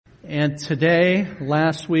And today,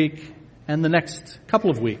 last week, and the next couple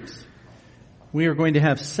of weeks, we are going to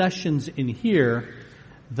have sessions in here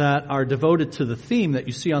that are devoted to the theme that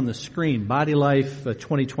you see on the screen, Body Life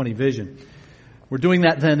 2020 Vision. We're doing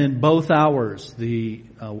that then in both hours, the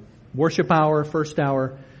worship hour, first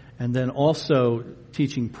hour, and then also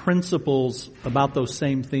teaching principles about those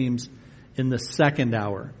same themes in the second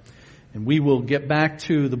hour. And we will get back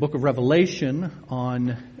to the book of Revelation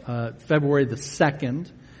on February the 2nd,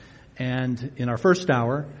 and in our first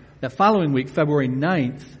hour. That following week, February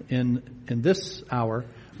 9th, in this hour,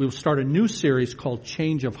 we will start a new series called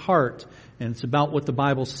Change of Heart, and it's about what the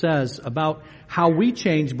Bible says about how we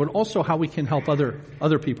change, but also how we can help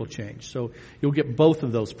other people change. So you'll get both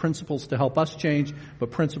of those, principles to help us change, but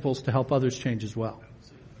principles to help others change as well.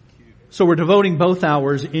 So we're devoting both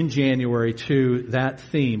hours in January to that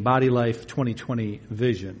theme, Body Life 2020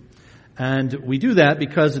 Vision. And we do that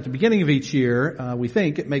because at the beginning of each year, we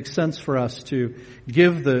think it makes sense for us to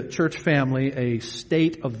give the church family a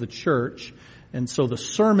state of the church. And so the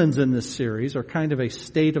sermons in this series are kind of a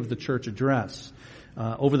state of the church address.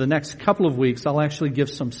 Over the next couple of weeks, I'll actually give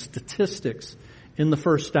some statistics in the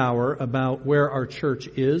first hour about where our church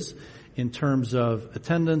is in terms of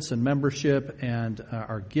attendance and membership and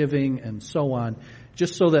our giving and so on,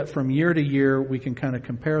 just so that from year to year we can kind of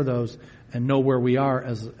compare those and know where we are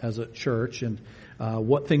as a church and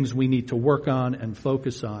what things we need to work on and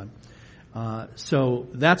focus on. So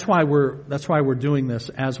that's why we're doing this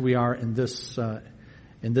as we are in this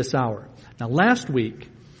hour. Now, last week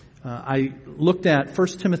I looked at 1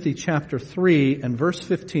 Timothy chapter 3 and verse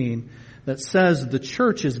 15 that says the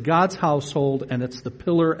church is God's household and it's the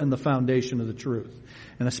pillar and the foundation of the truth.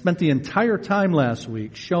 And I spent the entire time last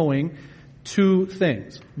week showing two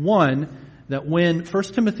things. One, that when 1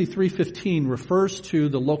 Timothy 3:15 refers to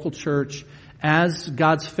the local church as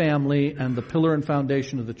God's family and the pillar and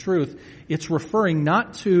foundation of the truth, it's referring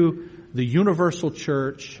not to the universal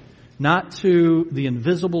church, not to the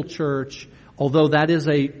invisible church, although that is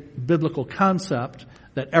a biblical concept,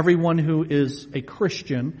 that everyone who is a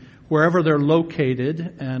Christian, wherever they're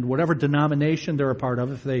located and whatever denomination they're a part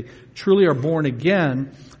of, if they truly are born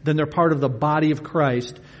again, then they're part of the body of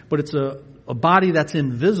Christ. But it's a body that's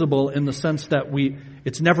invisible in the sense that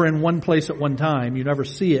it's never in one place at one time. You never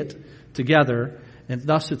see it together. And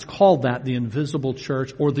thus it's called that, the invisible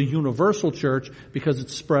church or the universal church, because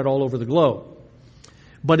it's spread all over the globe.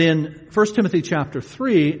 But in 1 Timothy chapter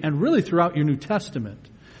 3, and really throughout your New Testament,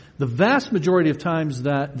 the vast majority of times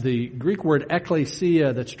that the Greek word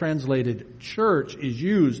ekklesia that's translated church is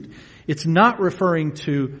used, it's not referring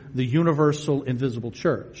to the universal invisible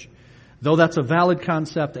church. Though that's a valid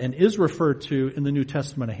concept and is referred to in the New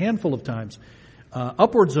Testament a handful of times,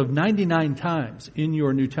 upwards of 99 times in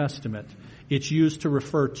your New Testament, it's used to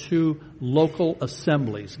refer to local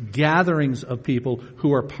assemblies, gatherings of people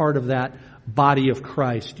who are part of that body of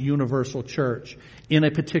Christ, universal church, in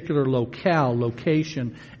a particular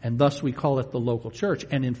location, and thus we call it the local church.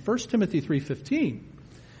 And in 1 Timothy 3:15,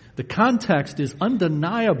 the context is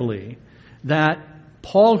undeniably that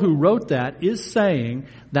Paul, who wrote that, is saying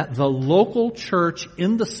that the local church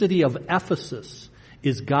in the city of Ephesus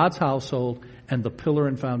is God's household and the pillar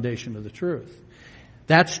and foundation of the truth.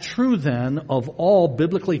 That's true then of all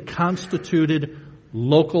biblically constituted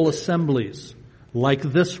local assemblies like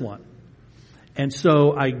this one. And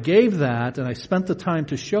so I gave that and I spent the time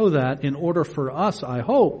to show that in order for us, I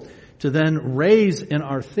hope, to then raise in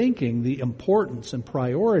our thinking the importance and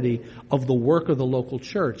priority of the work of the local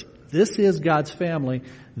church. This is God's family.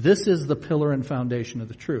 This is the pillar and foundation of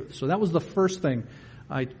the truth. So that was the first thing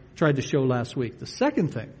I tried to show last week. The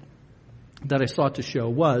second thing that I sought to show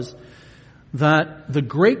was that the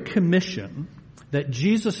Great Commission that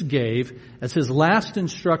Jesus gave as his last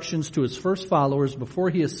instructions to his first followers before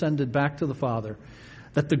he ascended back to the Father,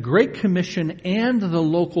 that the Great Commission and the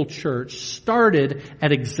local church started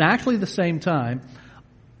at exactly the same time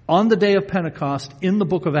on the day of Pentecost in the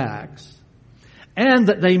book of Acts, and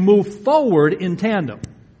that they move forward in tandem.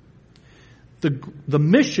 The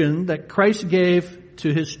mission that Christ gave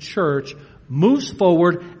to his church moves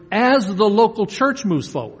forward as the local church moves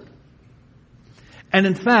forward. And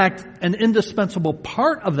in fact, an indispensable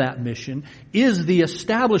part of that mission is the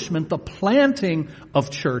establishment, the planting of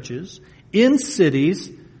churches in cities,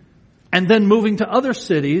 and then moving to other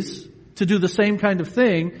cities to do the same kind of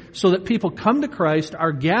thing so that people come to Christ,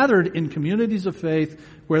 are gathered in communities of faith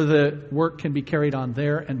where the work can be carried on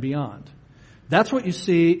there and beyond. That's what you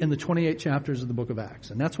see in the 28 chapters of the book of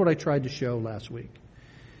Acts. And that's what I tried to show last week.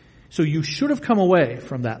 So you should have come away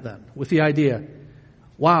from that then with the idea,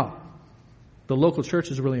 wow, the local church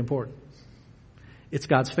is really important. It's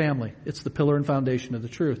God's family. It's the pillar and foundation of the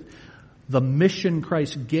truth. The mission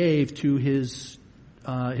Christ gave to his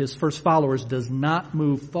first followers does not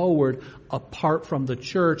move forward apart from the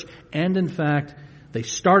church. And in fact, they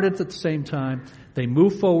started at the same time. They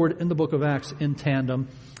move forward in the book of Acts in tandem,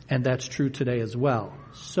 and that's true today as well.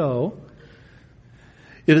 So,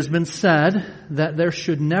 it has been said that there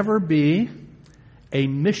should never be a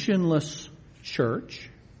missionless church,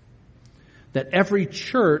 that every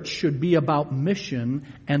church should be about mission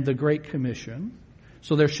and the Great Commission.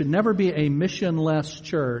 So there should never be a missionless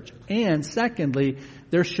church. And secondly,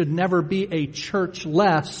 there should never be a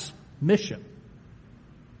churchless mission.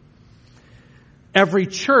 Every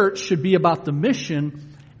church should be about the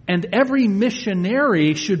mission, and every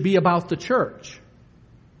missionary should be about the church.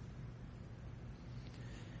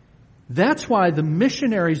 That's why the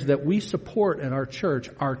missionaries that we support at our church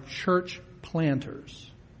are church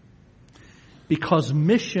planters. Because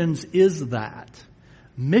missions is that.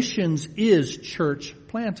 Missions is church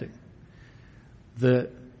planting. The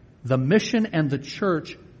mission and the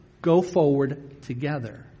church go forward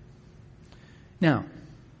together. Now,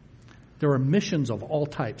 there are missions of all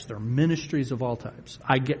types. There are ministries of all types.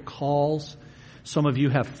 I get calls. Some of you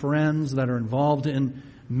have friends that are involved in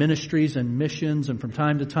ministries and missions, and from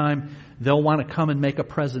time to time, they'll want to come and make a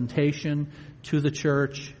presentation to the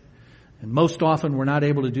church. And most often, we're not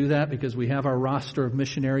able to do that because we have our roster of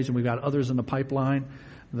missionaries, and we've got others in the pipeline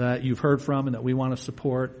that you've heard from and that we want to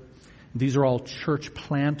support. These are all church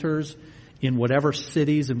planters in whatever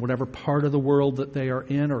cities and whatever part of the world that they are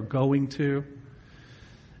in or going to.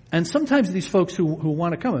 And sometimes these folks who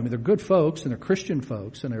want to come, I mean, they're good folks and they're Christian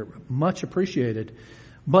folks and they're much appreciated,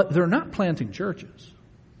 but they're not planting churches.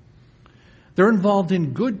 They're involved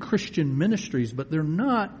in good Christian ministries, but they're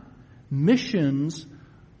not missions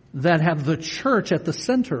that have the church at the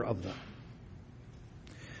center of them.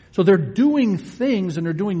 So they're doing things and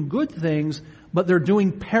they're doing good things, but they're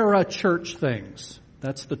doing para-church things.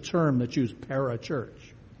 That's the term that's used, para-church.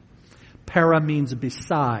 Para means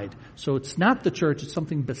beside. So it's not the church, it's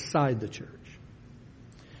something beside the church.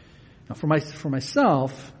 Now for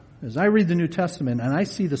myself, as I read the New Testament and I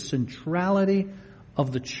see the centrality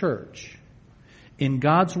of the church in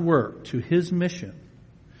God's work to His mission,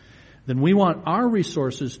 then we want our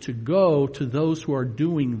resources to go to those who are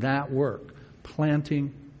doing that work,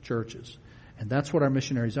 planting churches. And that's what our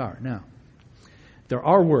missionaries are. Now, there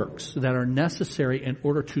are works that are necessary in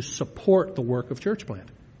order to support the work of church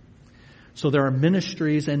planting. So there are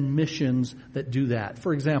ministries and missions that do that.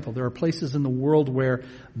 For example, there are places in the world where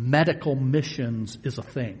medical missions is a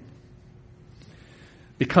thing.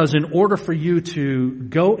 Because in order for you to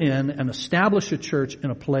go in and establish a church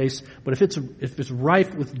in a place, but if it's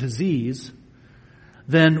rife with disease,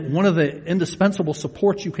 then one of the indispensable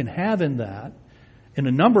supports you can have in that, in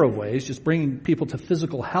a number of ways, just bringing people to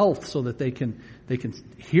physical health so that they can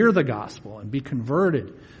hear the gospel and be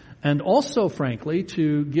converted. And also, frankly,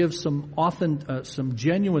 to give some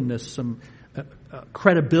genuineness, some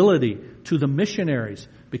credibility to the missionaries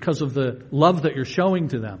because of the love that you're showing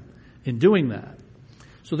to them in doing that.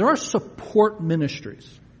 So there are support ministries,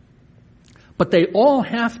 but they all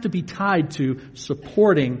have to be tied to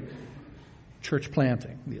supporting church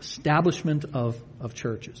planting, the establishment of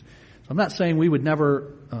churches. So I'm not saying we would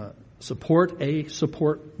never support a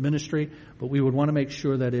support ministry, but we would want to make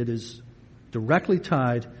sure that it is directly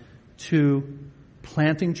tied to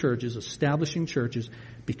planting churches, establishing churches,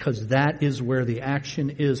 because that is where the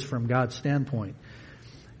action is from God's standpoint.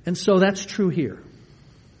 And so that's true here.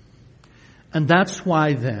 And that's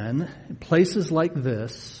why then, in places like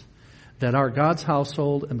this, that are God's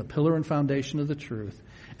household and the pillar and foundation of the truth,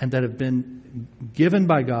 and that have been given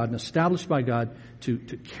by God and established by God to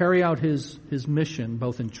carry out His mission,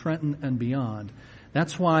 both in Trenton and beyond,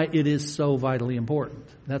 that's why it is so vitally important.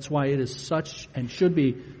 That's why it is such and should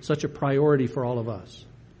be such a priority for all of us.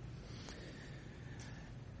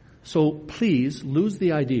 So please lose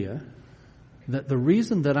the idea that the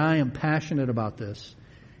reason that I am passionate about this,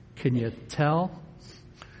 can you tell?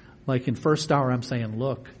 Like in First Hour, I'm saying,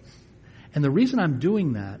 look. And the reason I'm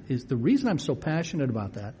doing that is, the reason I'm so passionate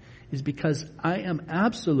about that is because I am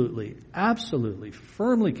absolutely,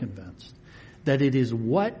 firmly convinced that it is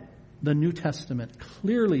what the New Testament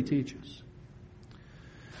clearly teaches.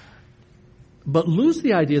 But lose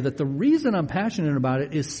the idea that the reason I'm passionate about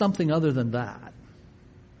it is something other than that.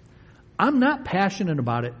 I'm not passionate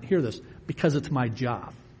about it, hear this, because it's my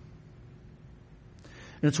job.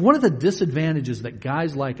 And it's one of the disadvantages that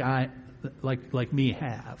guys like me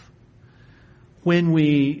have when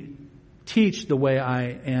we teach the way I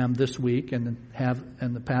am this week and have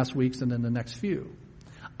in the past weeks and in the next few.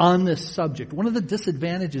 on this subject. One of the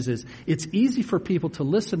disadvantages is it's easy for people to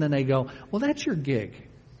listen and they go, well, that's your gig.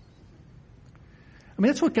 I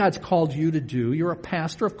mean, that's what God's called you to do. You're a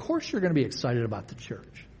pastor. Of course you're going to be excited about the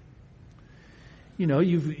church. You know,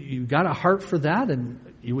 you've got a heart for that, and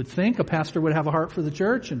you would think a pastor would have a heart for the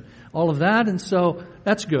church and all of that, and so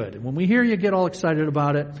that's good. And when we hear you get all excited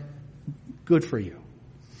about it, good for you.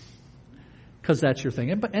 Because that's your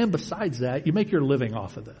thing. And besides that, you make your living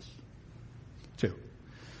off of this, too.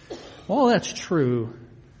 Well, that's true,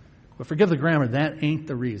 but forgive the grammar, that ain't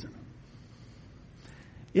the reason.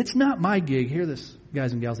 It's not my gig. Hear this,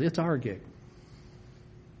 guys and gals. It's our gig.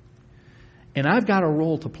 And I've got a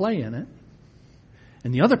role to play in it.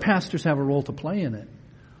 And the other pastors have a role to play in it.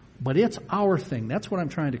 But it's our thing. That's what I'm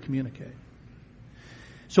trying to communicate.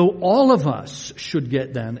 So all of us should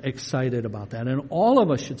get then excited about that. And all of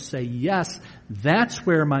us should say, yes, that's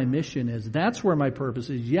where my mission is. That's where my purpose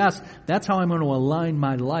is. Yes, that's how I'm going to align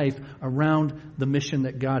my life around the mission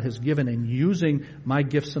that God has given and using my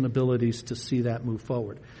gifts and abilities to see that move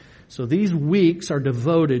forward. So these weeks are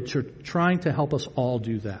devoted to trying to help us all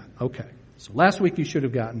do that. Okay. So last week you should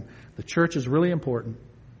have gotten the church is really important.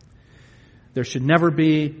 There should never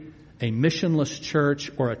be a missionless church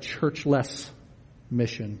or a churchless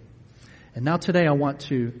mission. And now today I want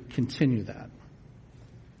to continue that.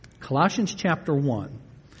 Colossians chapter 1.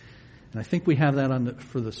 And I think we have that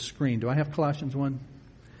for the screen. Do I have Colossians 1?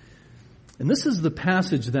 And this is the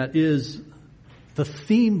passage that is the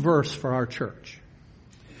theme verse for our church.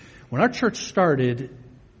 When our church started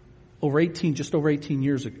just over 18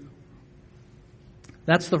 years ago,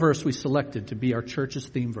 that's the verse we selected to be our church's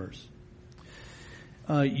theme verse.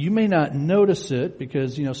 You may not notice it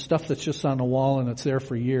because, you know, stuff that's just on the wall and it's there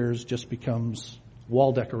for years just becomes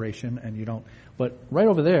wall decoration and you don't. But right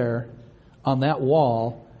over there on that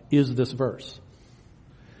wall is this verse.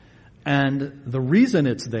 And the reason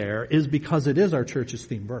it's there is because it is our church's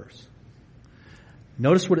theme verse.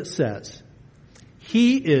 Notice what it says.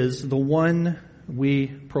 He is the one we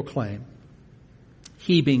proclaim.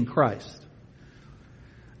 He being Christ.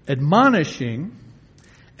 Admonishing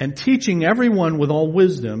and teaching everyone with all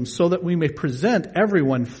wisdom so that we may present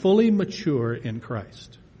everyone fully mature in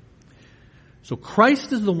Christ. So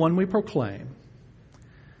Christ is the one we proclaim.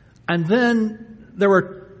 And then there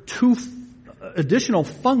are two additional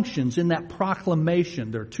functions in that proclamation.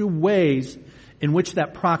 There are two ways in which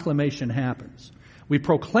that proclamation happens. We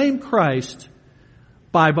proclaim Christ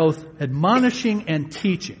by both admonishing and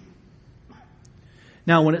teaching.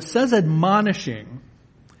 Now, when it says admonishing,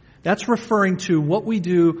 that's referring to what we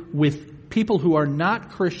do with people who are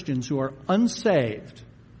not Christians, who are unsaved.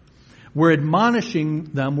 We're admonishing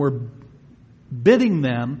them, we're bidding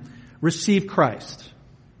them receive Christ.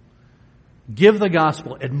 Give the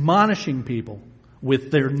gospel, admonishing people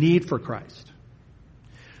with their need for Christ.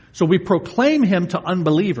 So we proclaim Him to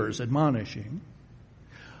unbelievers, admonishing.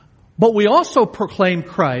 But we also proclaim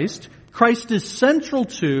Christ. Christ is central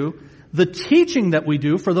to the teaching that we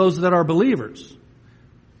do for those that are believers.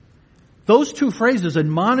 Those two phrases,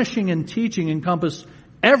 admonishing and teaching, encompass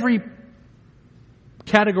every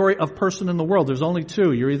category of person in the world. There's only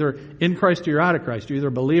two. You're either in Christ or you're out of Christ. You're either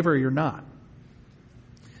a believer or you're not.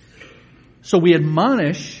 So we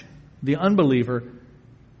admonish the unbeliever,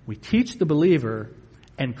 we teach the believer,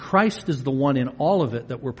 and Christ is the one in all of it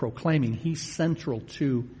that we're proclaiming. He's central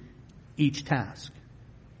to each task.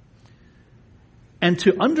 And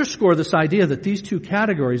to underscore this idea that these two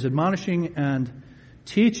categories, admonishing and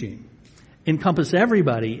teaching, encompass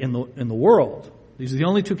everybody in the world. These are the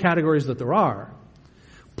only two categories that there are.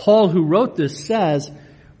 Paul, who wrote this, says,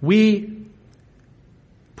 we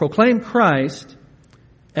proclaim Christ,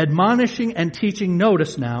 admonishing and teaching,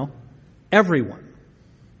 notice now, everyone,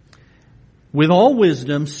 with all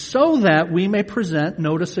wisdom, so that we may present,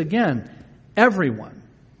 notice again, everyone.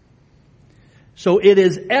 So it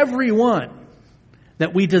is everyone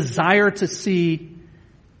that we desire to see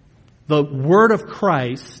the word of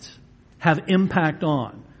Christ have impact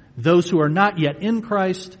on. Those who are not yet in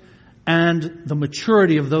Christ and the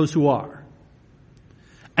maturity of those who are.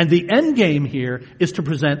 And the end game here is to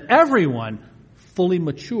present everyone fully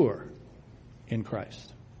mature in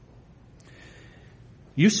Christ.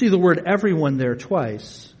 You see the word everyone there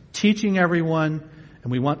twice. Teaching everyone,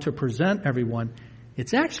 and we want to present everyone.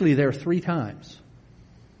 It's actually there 3 times.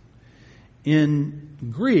 In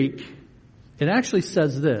Greek, it actually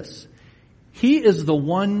says this. He is the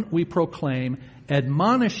one we proclaim,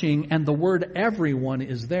 admonishing, and the word everyone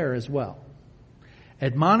is there as well.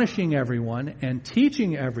 Admonishing everyone and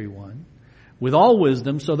teaching everyone with all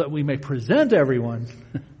wisdom so that we may present everyone.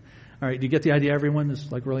 All right, do you get the idea? Everyone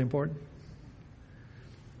is like really important.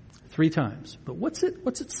 3 times. But what's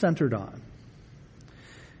it centered on?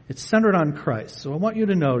 It's centered on Christ. So I want you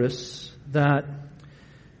to notice that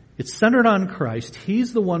it's centered on Christ.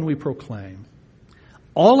 He's the one we proclaim.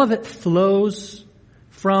 All of it flows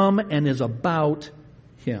from and is about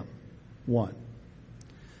Him. 1.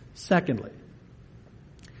 Secondly,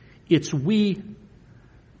 it's we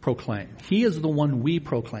proclaim. He is the one we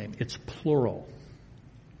proclaim. It's plural.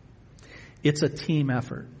 It's a team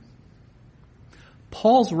effort.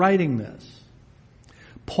 Paul's writing this.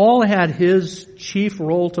 Paul had his chief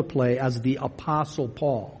role to play as the Apostle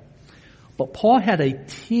Paul. But Paul had a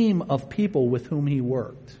team of people with whom he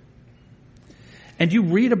worked. And you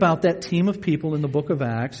read about that team of people in the book of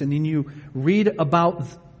Acts, and then you read about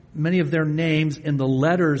many of their names in the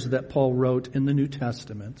letters that Paul wrote in the New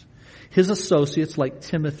Testament. His associates like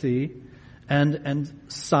Timothy and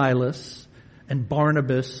Silas and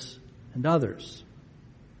Barnabas and others.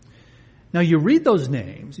 Now you read those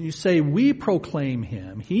names and you say, we proclaim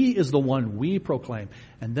him. He is the one we proclaim.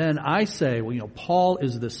 And then I say, well, Paul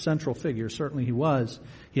is the central figure. Certainly he was.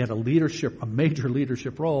 He had a major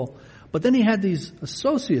leadership role. But then he had these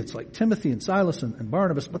associates like Timothy and Silas and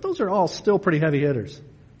Barnabas. But those are all still pretty heavy hitters,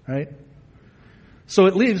 right? So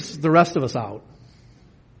it leaves the rest of us out.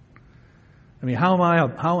 I mean, how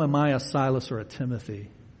am I a Silas or a Timothy?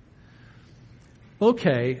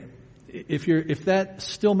 Okay. If that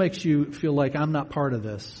still makes you feel like I'm not part of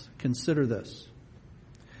this, consider this.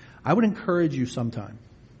 I would encourage you sometime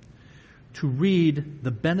to read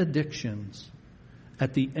the benedictions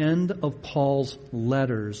at the end of Paul's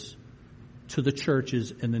letters to the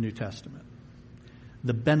churches in the New Testament.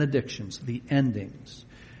 The benedictions, the endings,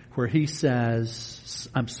 where he says,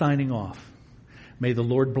 I'm signing off. May the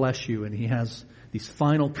Lord bless you. And he has these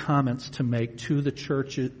final comments to make to the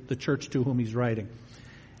church to whom he's writing.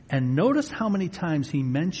 And notice how many times he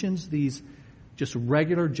mentions these just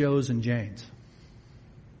regular Joes and Janes.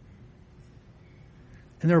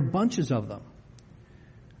 And there are bunches of them.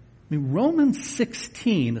 I mean, Romans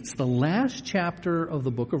 16, it's the last chapter of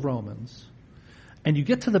the book of Romans. And you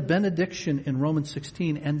get to the benediction in Romans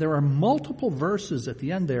 16, and there are multiple verses at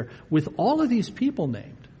the end there with all of these people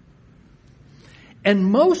named. And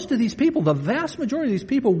most of these people, the vast majority of these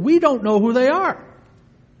people, we don't know who they are.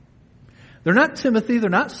 They're not Timothy, they're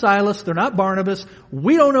not Silas, they're not Barnabas.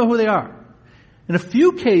 We don't know who they are. In a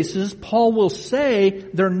few cases, Paul will say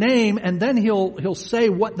their name and then he'll say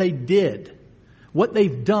what they did, what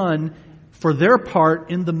they've done for their part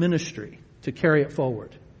in the ministry to carry it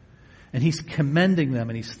forward. And he's commending them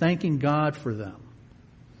and he's thanking God for them.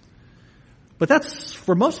 But that's,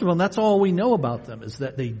 for most of them, that's all we know about them, is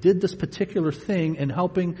that they did this particular thing in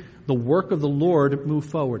helping the work of the Lord move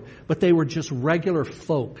forward. But they were just regular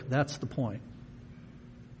folk. That's the point.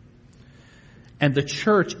 And the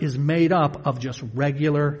church is made up of just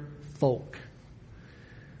regular folk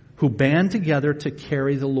who band together to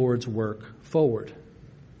carry the Lord's work forward.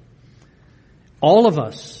 All of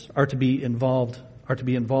us are to be involved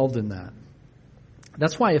in that.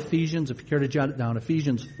 That's why Ephesians, if you care to jot it down,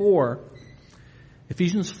 Ephesians 4,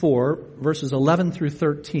 verses 11 through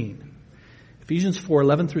 13. Ephesians 4,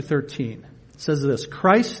 11 through 13 says this: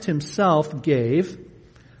 Christ himself gave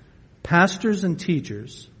pastors and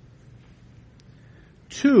teachers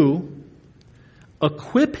to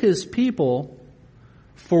equip his people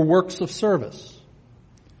for works of service.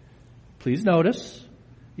 Please notice,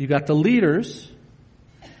 you got the leaders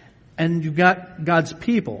and you got God's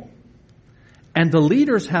people. And the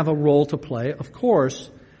leaders have a role to play, of course,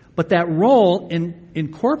 but that role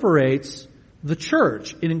incorporates the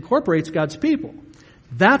church. It incorporates God's people.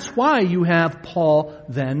 That's why you have Paul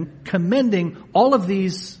then commending all of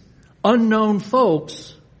these unknown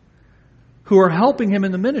folks who are helping him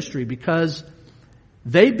in the ministry, because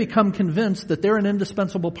they've become convinced that they're an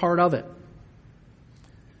indispensable part of it.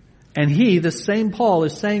 And he, the same Paul,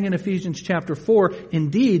 is saying in Ephesians chapter 4,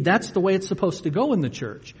 indeed, that's the way it's supposed to go in the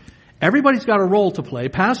church. Everybody's got a role to play.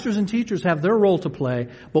 Pastors and teachers have their role to play.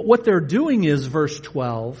 But what they're doing is, verse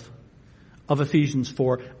 12 of Ephesians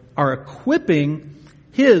 4, are equipping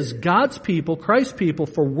God's people, Christ's people,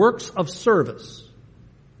 for works of service,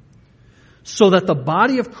 so that the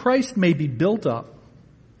body of Christ may be built up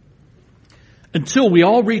until we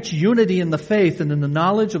all reach unity in the faith and in the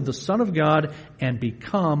knowledge of the Son of God and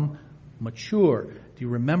become mature. Do you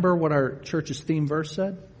remember what our church's theme verse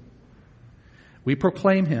said? We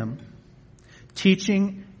proclaim him,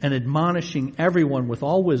 teaching and admonishing everyone with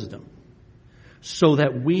all wisdom, so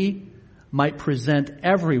that we might present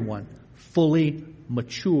everyone fully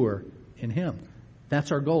mature in him.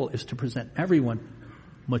 That's our goal, is to present everyone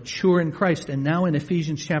mature in Christ. And now in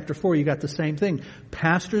Ephesians chapter 4, you got the same thing.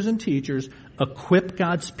 Pastors and teachers equip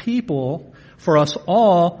God's people for us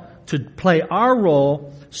all to play our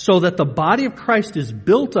role so that the body of Christ is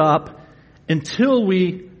built up until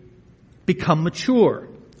we become mature,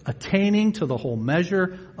 attaining to the whole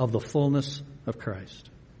measure of the fullness of Christ.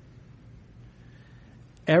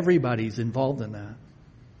 Everybody's involved in that.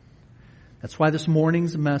 That's why this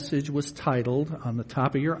morning's message was titled, on the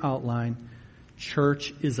top of your outline,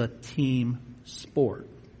 Church is a Team Sport.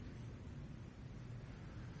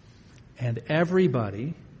 And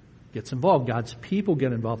everybody gets involved. God's people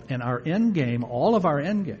get involved. And our end game, all of our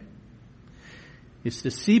end game, is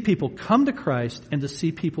to see people come to Christ and to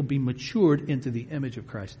see people be matured into the image of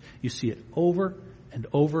Christ. You see it over and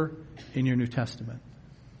over in your New Testament.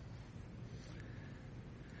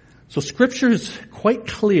 So Scripture is quite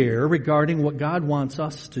clear regarding what God wants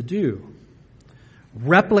us to do.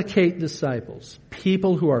 Replicate disciples,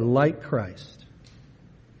 people who are like Christ.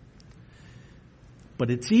 But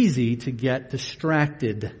it's easy to get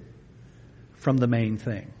distracted from the main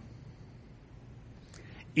thing.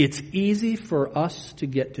 It's easy for us to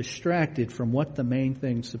get distracted from what the main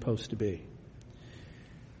thing's supposed to be.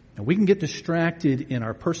 And we can get distracted in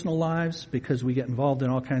our personal lives because we get involved in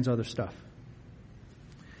all kinds of other stuff.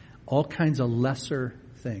 All kinds of lesser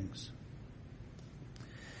things.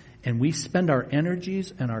 And we spend our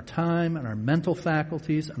energies and our time and our mental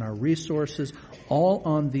faculties and our resources all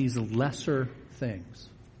on these lesser things.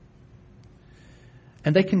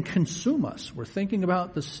 And they can consume us. We're thinking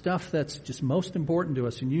about the stuff that's just most important to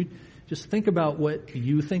us. And you just think about what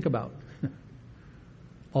you think about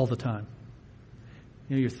all the time.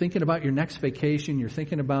 You know, you're thinking about your next vacation. You're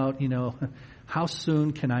thinking about, how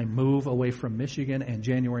soon can I move away from Michigan in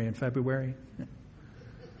January and February?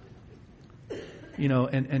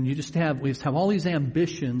 And we just have all these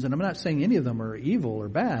ambitions. And I'm not saying any of them are evil or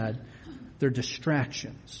bad. They're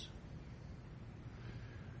distractions.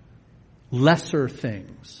 Lesser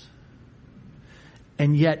things.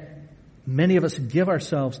 And yet, many of us give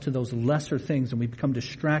ourselves to those lesser things and we become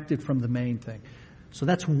distracted from the main thing. So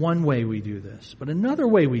that's one way we do this. But another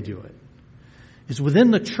way we do it is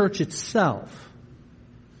within the church itself.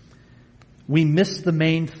 We miss the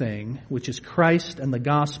main thing, which is Christ and the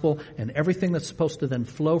gospel and everything that's supposed to then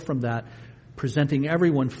flow from that, presenting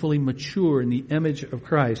everyone fully mature in the image of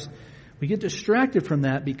Christ. We get distracted from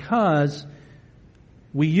that because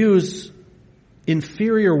we use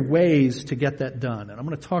inferior ways to get that done. And I'm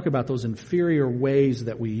going to talk about those inferior ways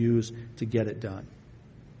that we use to get it done.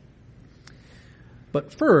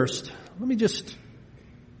 But first, let me just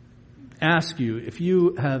ask you if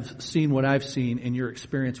you have seen what I've seen in your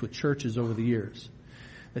experience with churches over the years.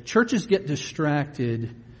 That churches get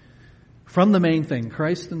distracted from the main thing,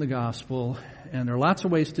 Christ and the gospel, and there are lots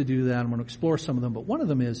of ways to do that. I'm going to explore some of them, but one of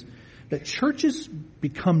them is that churches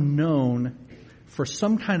become known for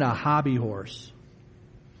some kind of hobby horse.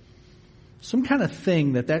 Some kind of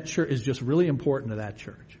thing that church is just really important to that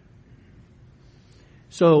church.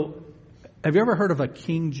 So, have you ever heard of a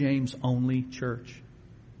King James only church?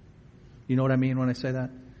 You know what I mean when I say that?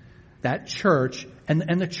 That church,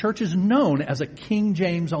 and the church is known as a King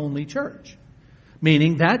James only church.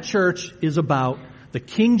 Meaning that church is about the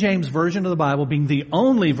King James version of the Bible being the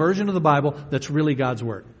only version of the Bible that's really God's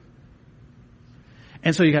Word.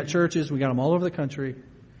 And so you got churches, we got them all over the country,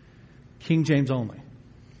 King James only.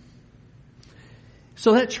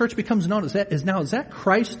 So that church becomes known is that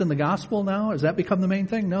Christ and the gospel now? Has that become the main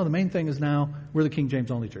thing? No, the main thing is now we're the King James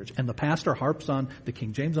only church. And the pastor harps on the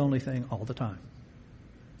King James only thing all the time.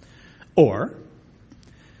 Or,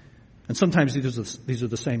 and sometimes these are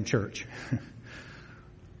the same church,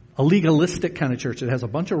 a legalistic kind of church that has a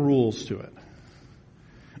bunch of rules to it.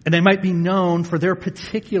 And they might be known for their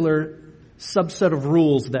particular subset of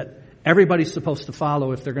rules that everybody's supposed to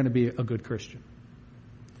follow if they're going to be a good Christian.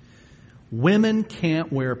 Women can't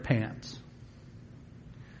wear pants.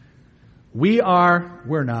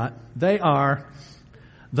 We're not, they are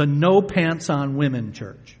the no pants on women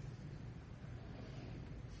church.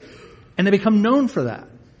 And they become known for that.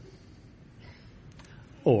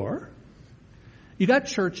 Or, you got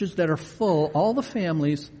churches that are full, all the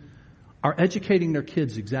families are educating their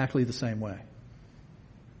kids exactly the same way.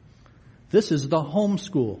 This is the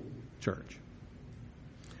homeschool church.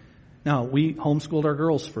 Now, we homeschooled our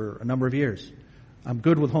girls for a number of years. I'm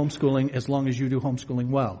good with homeschooling as long as you do homeschooling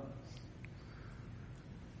well.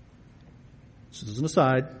 So as an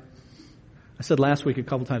aside, I said last week a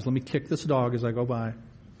couple times, let me kick this dog as I go by.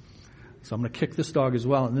 So I'm going to kick this dog as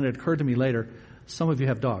well. And then it occurred to me later, some of you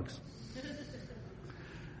have dogs.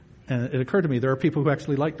 And it occurred to me there are people who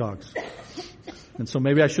actually like dogs. And so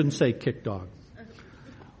maybe I shouldn't say kick dog.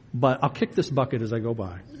 But I'll kick this bucket as I go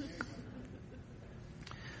by.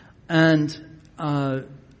 And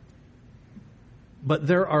but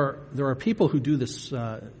there are people who do this,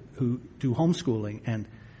 who do homeschooling and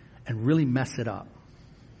really mess it up.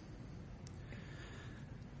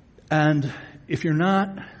 And if you're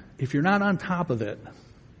not on top of it,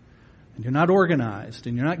 and you're not organized,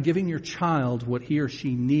 and you're not giving your child what he or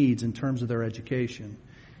she needs in terms of their education,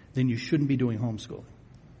 then you shouldn't be doing homeschooling.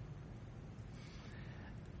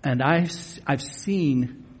 And I've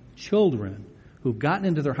seen children who've gotten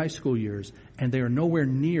into their high school years and they are nowhere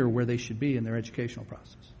near where they should be in their educational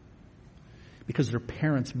process because their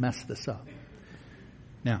parents messed this up.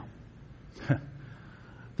 Now,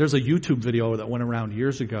 there's a YouTube video that went around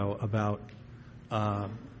years ago about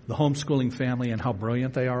the homeschooling family and how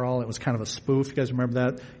brilliant they are all. It was kind of a spoof. You guys remember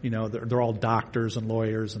that? You know, they're all doctors and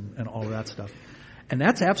lawyers and all of that stuff. And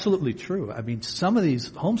that's absolutely true. I mean, some of these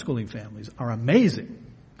homeschooling families are amazing.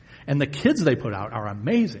 And the kids they put out are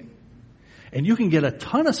amazing. And you can get a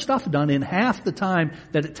ton of stuff done in half the time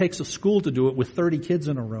that it takes a school to do it with 30 kids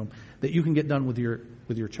in a room that you can get done with your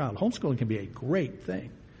child. Homeschooling can be a great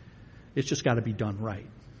thing. It's just got to be done right.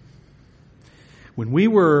 When we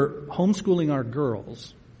were homeschooling our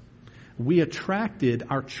girls,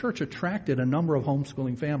 our church attracted a number of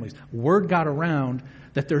homeschooling families. Word got around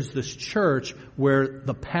that there's this church where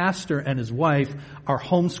the pastor and his wife are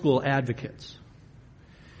homeschool advocates.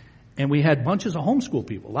 And we had bunches of homeschool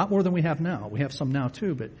people, a lot more than we have now. We have some now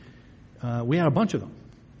too, but we had a bunch of them.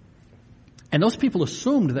 And those people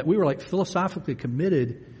assumed that we were like philosophically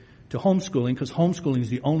committed to homeschooling because homeschooling is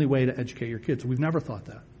the only way to educate your kids. We've never thought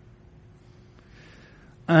that.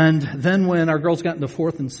 And then when our girls got into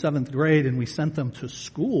 4th and 7th grade and we sent them to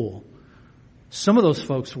school, some of those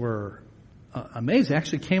folks were amazing. They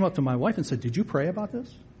actually came up to my wife and said, "Did you pray about this?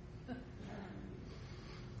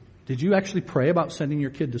 Did you actually pray about sending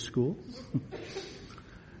your kid to school?"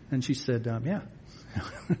 And she said, "Yeah."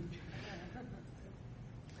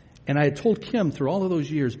 And I had told Kim through all of those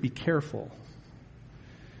years, be careful.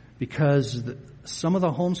 Because some of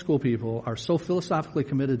the homeschool people are so philosophically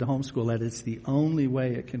committed to homeschool that it's the only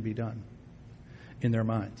way it can be done in their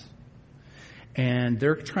minds. And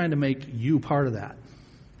they're trying to make you part of that.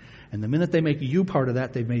 And the minute they make you part of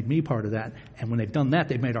that, they've made me part of that. And when they've done that,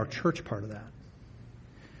 they've made our church part of that.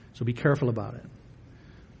 So be careful about it.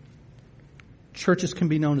 Churches can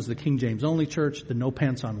be known as the King James Only Church, the No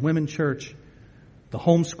Pants on Women Church, the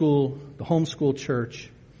homeschool church,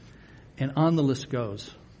 and on the list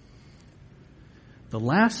goes. The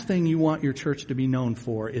last thing you want your church to be known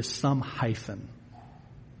for is some hyphen.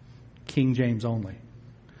 King James Only.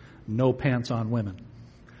 No Pants on Women.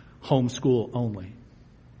 Homeschool only.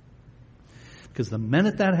 Because the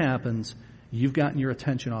minute that happens, you've gotten your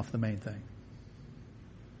attention off the main thing.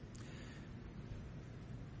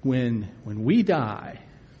 When we die,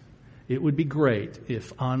 it would be great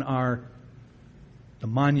if on the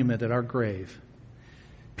monument at our grave,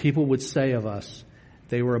 people would say of us,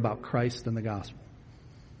 they were about Christ and the gospel.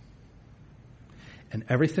 And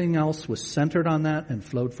everything else was centered on that and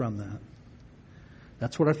flowed from that.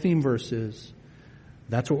 That's what our theme verse is.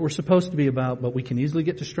 That's what we're supposed to be about, but we can easily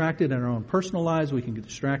get distracted in our own personal lives. We can get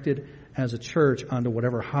distracted as a church onto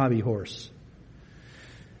whatever hobby horse.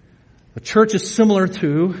 A church is similar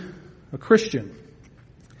to a Christian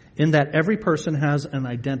in that every person has an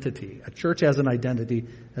identity. A church has an identity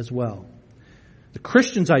as well. The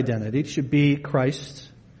Christian's identity should be Christ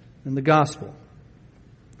and the gospel.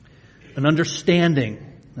 An understanding,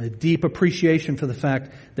 a deep appreciation for the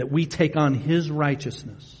fact that we take on His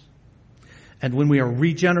righteousness. And when we are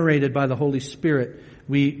regenerated by the Holy Spirit,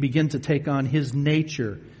 we begin to take on His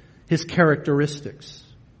nature, His characteristics.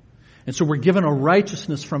 And so we're given a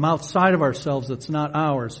righteousness from outside of ourselves that's not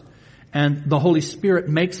ours. And the Holy Spirit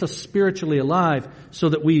makes us spiritually alive so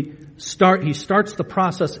that He starts the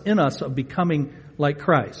process in us of becoming like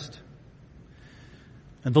Christ.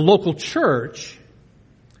 And the local church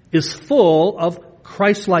is full of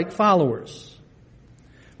Christ-like followers,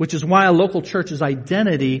 which is why a local church's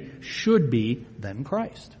identity should be then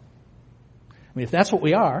Christ. I mean, if that's what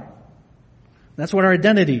we are, that's what our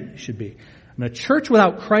identity should be. I mean, a church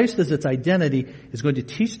without Christ as its identity is going to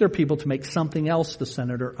teach their people to make something else the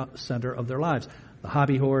center of their lives. The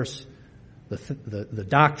hobby horse, the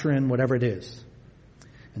doctrine, whatever it is.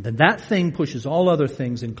 And then that thing pushes all other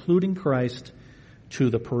things, including Christ, to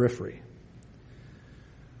the periphery.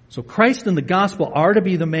 So Christ and the gospel are to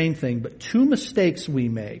be the main thing, but two mistakes we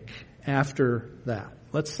make after that.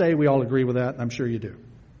 Let's say we all agree with that. I'm sure you do.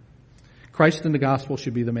 Christ and the gospel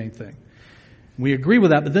should be the main thing. We agree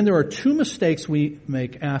with that, but then there are two mistakes we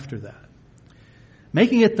make after that.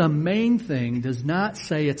 Making it the main thing does not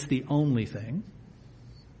say it's the only thing.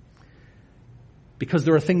 because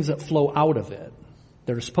there are things that flow out of it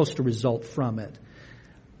that are supposed to result from it.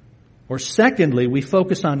 Or secondly, we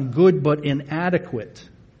focus on good but inadequate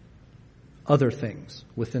other things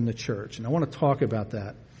within the church. And I want to talk about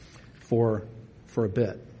that for a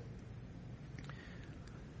bit.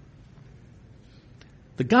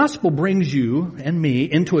 The gospel brings you and me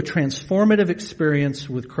into a transformative experience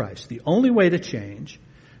with Christ. The only way to change,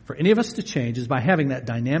 for any of us to change, is by having that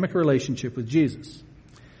dynamic relationship with Jesus.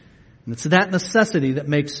 And it's that necessity that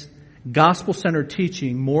makes gospel-centered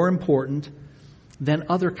teaching more important than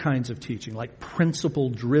other kinds of teaching, like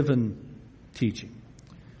principle-driven teaching.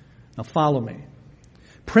 Now follow me.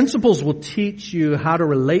 Principles will teach you how to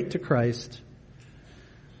relate to Christ,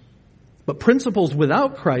 but principles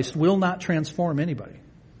without Christ will not transform anybody.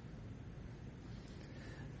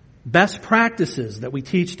 Best practices that we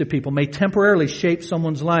teach to people may temporarily shape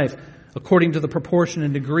someone's life according to the proportion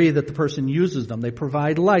and degree that the person uses them. They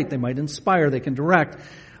provide light, they might inspire, they can direct,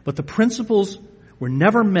 but the principles were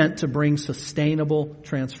never meant to bring sustainable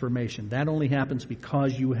transformation. That only happens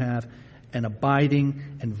because you have an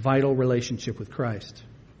abiding and vital relationship with Christ.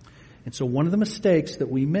 And so one of the mistakes that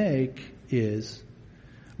we make is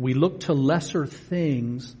we look to lesser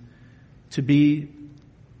things to be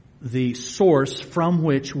the source from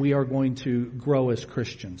which we are going to grow as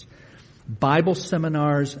Christians. Bible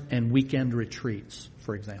seminars and weekend retreats,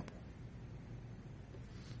 for example.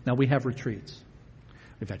 Now we have retreats.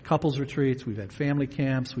 We've had couples retreats, we've had family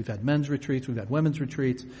camps, we've had men's retreats, we've had women's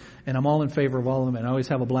retreats, and I'm all in favor of all of them, and I always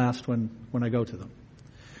have a blast when I go to them.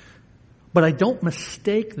 But I don't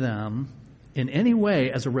mistake them in any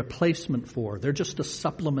way as a replacement for. They're just a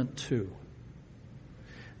supplement to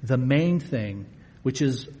the main thing, which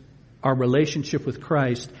is our relationship with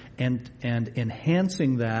Christ and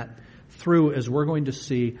enhancing that through, as we're going to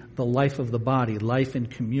see, the life of the body, life in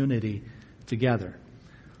community together.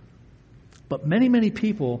 But many, many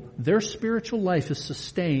people, their spiritual life is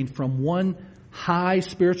sustained from one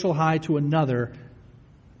spiritual high to another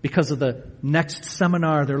because of the next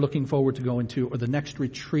seminar they're looking forward to going to or the next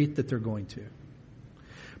retreat that they're going to.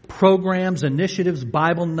 Programs, initiatives,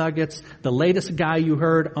 Bible nuggets, the latest guy you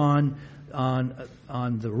heard on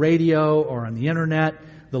the radio or on the internet,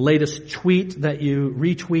 the latest tweet that you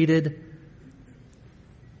retweeted.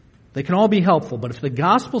 They can all be helpful, but if the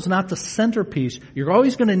gospel's not the centerpiece, you're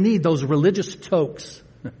always going to need those religious tokes.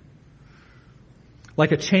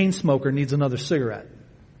 Like a chain smoker needs another cigarette.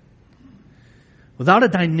 Without a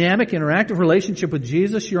dynamic, interactive relationship with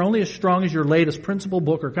Jesus, you're only as strong as your latest principle,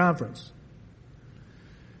 book, or conference.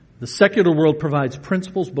 The secular world provides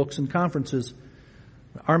principles, books, and conferences.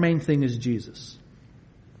 Our main thing is Jesus.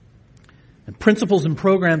 And principles and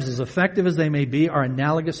programs, as effective as they may be, are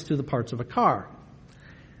analogous to the parts of a car.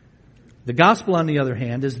 The gospel, on the other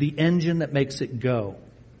hand, is the engine that makes it go.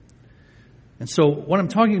 And so what I'm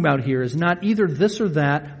talking about here is not either this or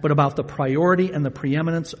that, but about the priority and the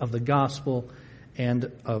preeminence of the gospel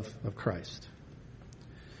and of Christ.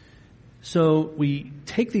 So we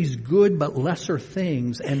take these good but lesser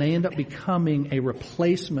things and they end up becoming a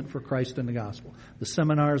replacement for Christ and the gospel. The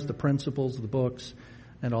seminars, the principles, the books,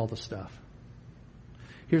 and all the stuff.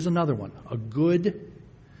 Here's another one. A good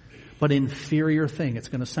but inferior thing. It's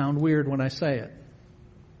going to sound weird when I say it.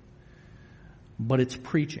 But it's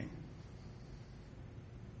preaching.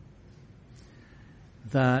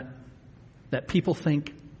 That people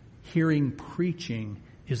think hearing preaching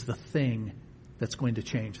is the thing that's going to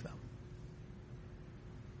change them.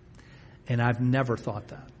 And I've never thought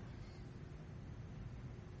that.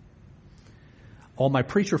 All my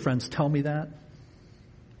preacher friends tell me that.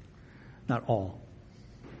 Not all.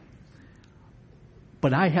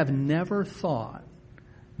 But I have never thought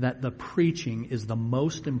that the preaching is the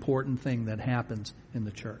most important thing that happens in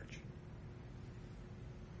the church.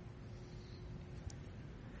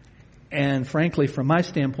 And frankly, from my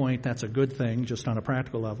standpoint, that's a good thing, just on a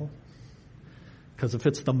practical level. Because if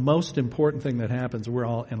it's the most important thing that happens, we're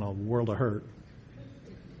all in a world of hurt.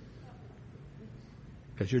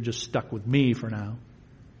 Because you're just stuck with me for now.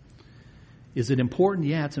 Is it important?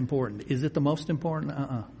 Yeah, it's important. Is it the most important?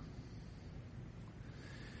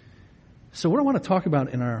 So what I want to talk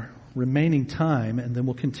about in our remaining time, and then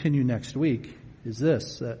we'll continue next week, is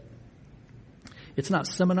this, that it's not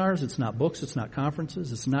seminars, it's not books, it's not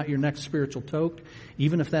conferences, it's not your next spiritual toke,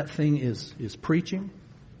 even if that thing is preaching.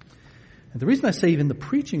 And the reason I say even the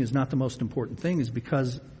preaching is not the most important thing is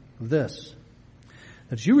because of this.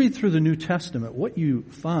 As you read through the New Testament, what you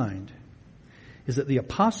find is that the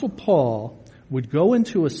Apostle Paul would go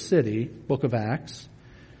into a city, Book of Acts,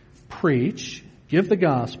 preach, give the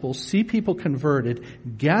gospel, see people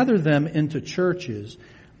converted, gather them into churches,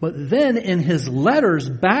 But then in his letters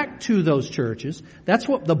back to those churches, that's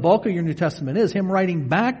what the bulk of your New Testament is, him writing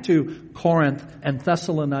back to Corinth and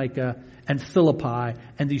Thessalonica and Philippi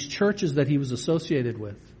and these churches that he was associated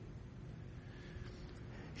with.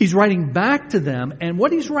 He's writing back to them, and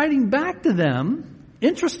what he's writing back to them,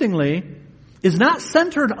 interestingly, is not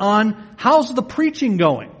centered on how's the preaching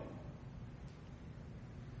going.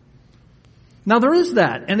 Now there is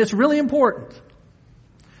that, and it's really important.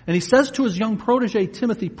 And he says to his young protege,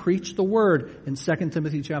 Timothy, preach the word in 2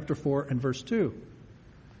 Timothy chapter 4 and verse 2.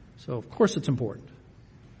 So, of course, it's important.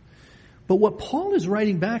 But what Paul is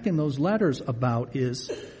writing back in those letters about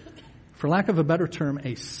is, for lack of a better term,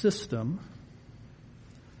 a system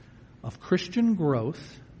of Christian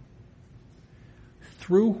growth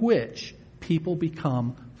through which people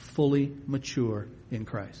become fully mature in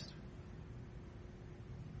Christ.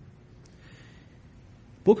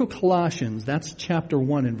 Book of Colossians, that's chapter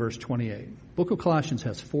 1 and verse 28. Book of Colossians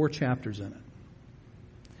has 4 chapters in it.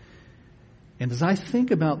 And as I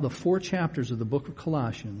think about the 4 chapters of the book of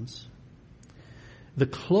Colossians, the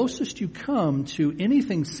closest you come to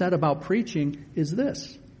anything said about preaching is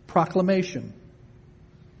this: proclamation.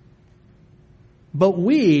 But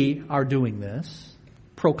we are doing this,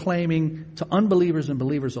 proclaiming to unbelievers and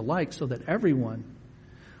believers alike, so that everyone,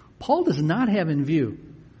 Paul does not have in view,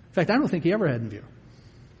 in fact, I don't think he ever had in view,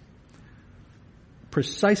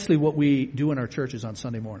 precisely what we do in our churches on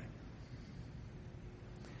Sunday morning.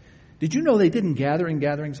 Did you know they didn't gather in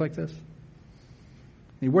gatherings like this? I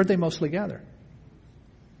mean, where'd they mostly gather?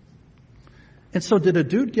 And so did a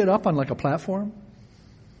dude get up on like a platform?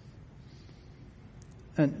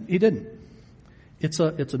 And he didn't. It's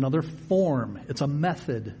another form. It's a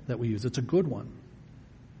method that we use. It's a good one.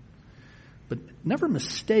 But never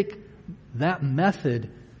mistake that method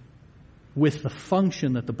with the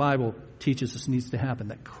function that the Bible teaches us needs to happen,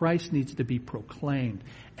 that Christ needs to be proclaimed.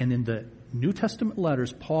 And in the New Testament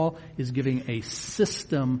letters, Paul is giving a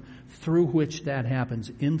system through which that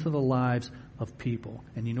happens into the lives of people.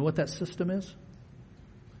 And you know what that system is?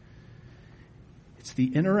 It's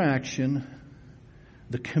the interaction,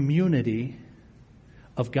 the community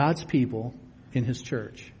of God's people in His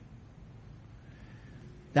church.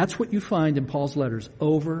 That's what you find in Paul's letters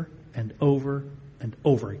over and over and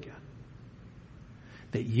over again.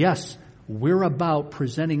 That yes, we're about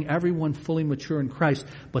presenting everyone fully mature in Christ,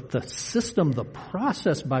 but the system, the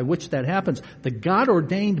process by which that happens, the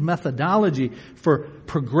God-ordained methodology for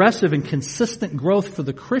progressive and consistent growth for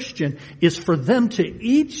the Christian is for them to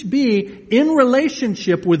each be in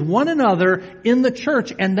relationship with one another in the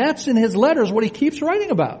church. And that's in his letters what he keeps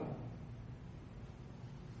writing about.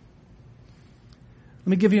 Let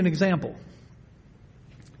me give you an example.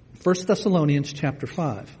 1 Thessalonians chapter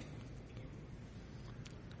 5.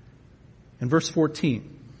 In verse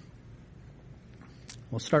 14,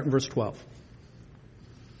 we'll start in verse 12.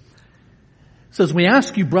 It says, "We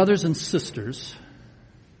ask you, brothers and sisters,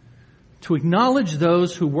 to acknowledge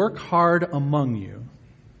those who work hard among you,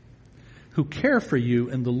 who care for you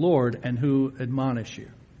in the Lord, and who admonish you."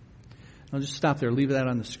 I'll just stop there, leave that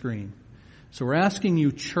on the screen. So we're asking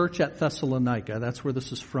you, church at Thessalonica, that's where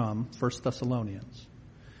this is from, 1 Thessalonians.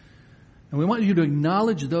 And we want you to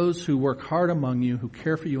acknowledge those who work hard among you, who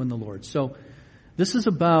care for you in the Lord. So this is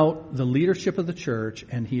about the leadership of the church,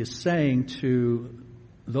 and he is saying to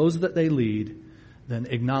those that they lead, then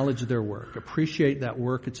acknowledge their work. Appreciate that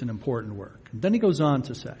work. It's an important work. And then he goes on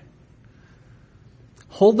to say,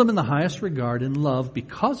 hold them in the highest regard and love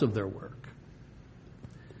because of their work.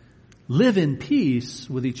 Live in peace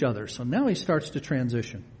with each other. So now he starts to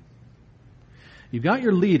transition. You've got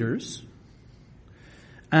your leaders,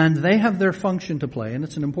 and they have their function to play, and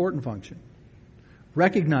it's an important function.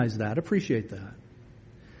 Recognize that, appreciate that.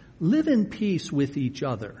 Live in peace with each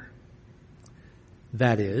other.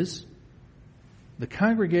 That is, the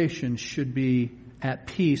congregation should be at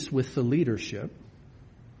peace with the leadership.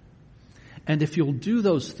 And if you'll do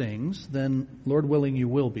those things, then Lord willing you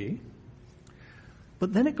will be.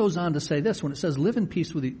 But then it goes on to say this, when it says live in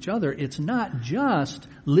peace with each other, it's not just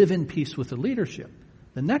live in peace with the leadership.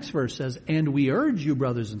 The next verse says, and we urge you,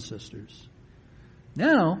 brothers and sisters.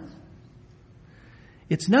 Now,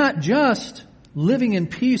 it's not just living in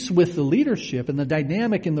peace with the leadership and the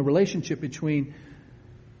dynamic in the relationship between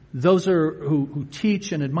those who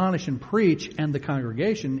teach and admonish and preach and the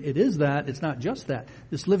congregation. It is that. It's not just that.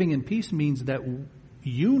 This living in peace means that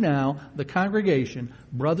you now, the congregation,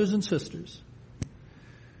 brothers and sisters,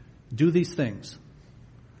 do these things.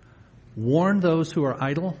 Warn those who are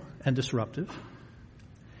idle and disruptive.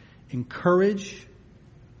 Encourage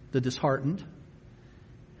the disheartened.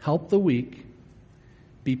 Help the weak.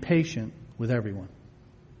 Be patient with everyone.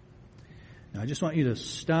 Now, I just want you to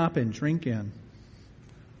stop and drink in.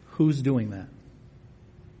 Who's doing that?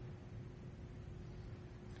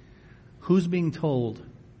 Who's being told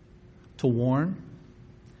to warn,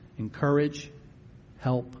 encourage,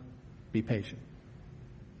 help, be patient?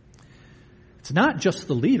 It's not just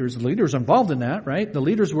the leaders. The leaders are involved in that, right? The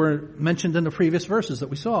leaders were mentioned in the previous verses that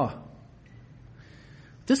we saw.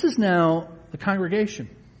 This is now the congregation,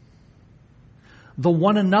 the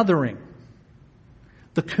one anothering,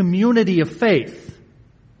 the community of faith.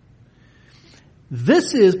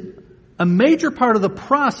 This is a major part of the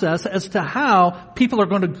process as to how people are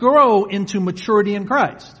going to grow into maturity in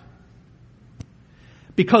Christ.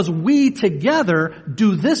 Because we together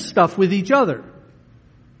do this stuff with each other.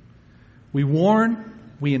 We warn,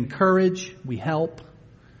 we encourage, we help,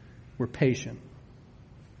 we're patient.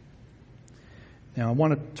 Now I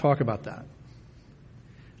want to talk about that.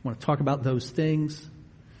 I want to talk about those things,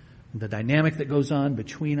 the dynamic that goes on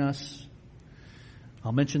between us.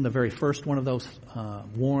 I'll mention the very first one of those,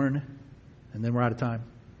 warn, and then we're out of time.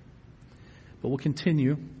 But we'll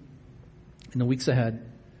continue in the weeks ahead.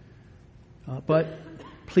 But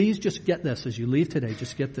please just get this as you leave today,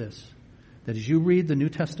 just get this. That as you read the New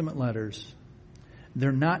Testament letters,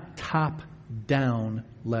 they're not top-down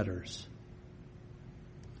letters.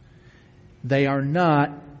 They are not,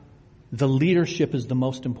 the leadership is the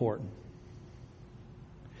most important.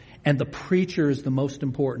 And the preacher is the most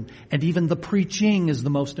important. And even the preaching is the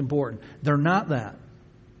most important. They're not that.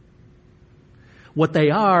 What they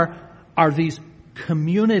are these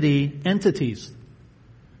community entities.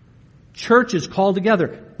 Churches called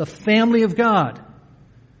together, the family of God,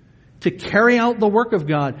 to carry out the work of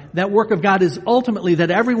God. That work of God is ultimately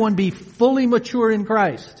that everyone be fully mature in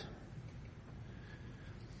Christ.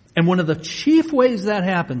 And one of the chief ways that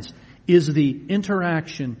happens is the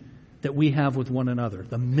interaction that we have with one another,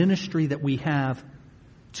 the ministry that we have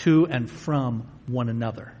to and from one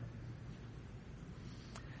another.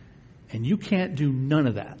 And you can't do none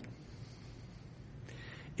of that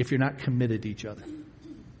if you're not committed to each other.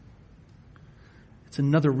 It's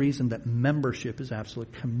another reason that membership is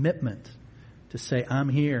absolute commitment to say, I'm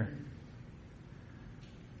here.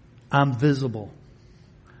 I'm visible.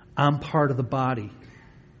 I'm part of the body.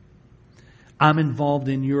 I'm involved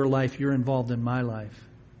in your life. You're involved in my life.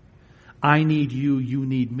 I need you. You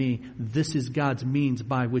need me. This is God's means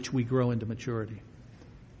by which we grow into maturity.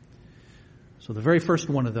 So the very first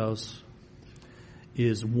one of those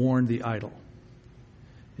is warn the idle.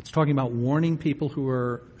 It's talking about warning people who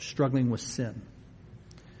are struggling with sin.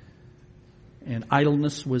 And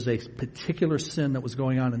idleness was a particular sin that was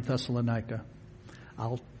going on in Thessalonica.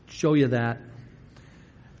 I'll show you that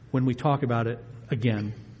when we talk about it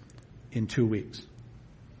again in 2 weeks.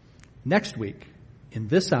 Next week, in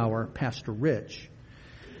this hour, Pastor Rich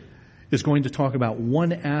is going to talk about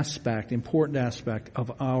one aspect, important aspect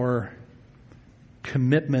of our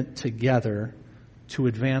commitment together to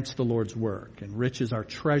advance the Lord's work. And Rich is our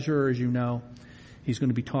treasurer, as you know. He's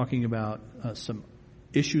going to be talking about some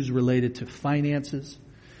issues related to finances.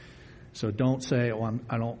 So don't say,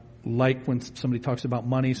 I don't like when somebody talks about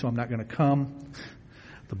money, so I'm not going to come.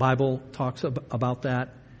 The Bible talks about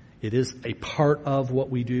that. It is a part of what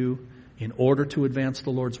we do in order to advance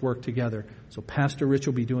the Lord's work together. So Pastor Rich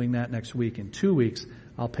will be doing that next week. In 2 weeks,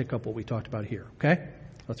 I'll pick up what we talked about here. Okay?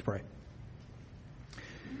 Let's pray.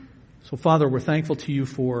 So Father, we're thankful to you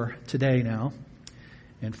for today now,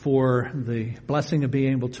 and for the blessing of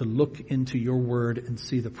being able to look into your word and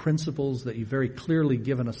see the principles that you've very clearly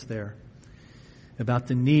given us there about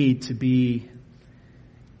the need to be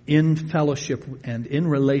in fellowship and in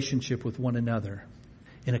relationship with one another,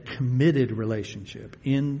 in a committed relationship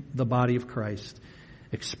in the body of Christ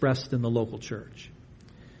expressed in the local church.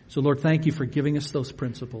 So Lord, thank you for giving us those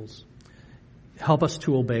principles. Help us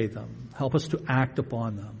to obey them. Help us to act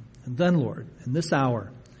upon them. And then, Lord, in this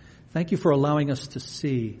hour, thank you for allowing us to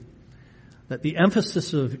see that the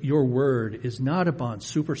emphasis of your word is not upon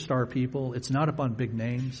superstar people. It's not upon big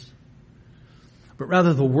names. But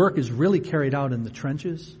rather the work is really carried out in the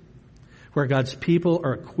trenches, where God's people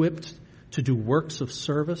are equipped to do works of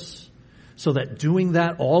service, so that doing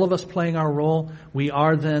that, all of us playing our role, we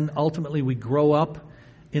are then ultimately we grow up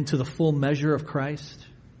into the full measure of Christ.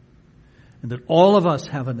 And that all of us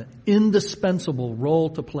have an indispensable role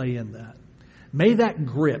to play in that. May that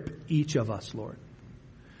grip each of us, Lord.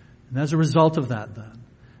 And as a result of that, then,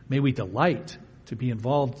 may we delight to be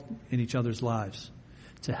involved in each other's lives,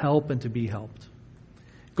 to help and to be helped.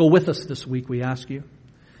 Go with us this week, we ask you.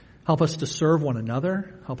 Help us to serve one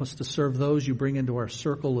another. Help us to serve those you bring into our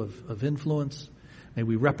circle of influence. May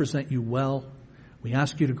we represent you well. We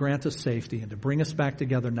ask you to grant us safety and to bring us back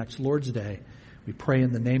together next Lord's Day. We pray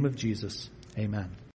in the name of Jesus. Amen.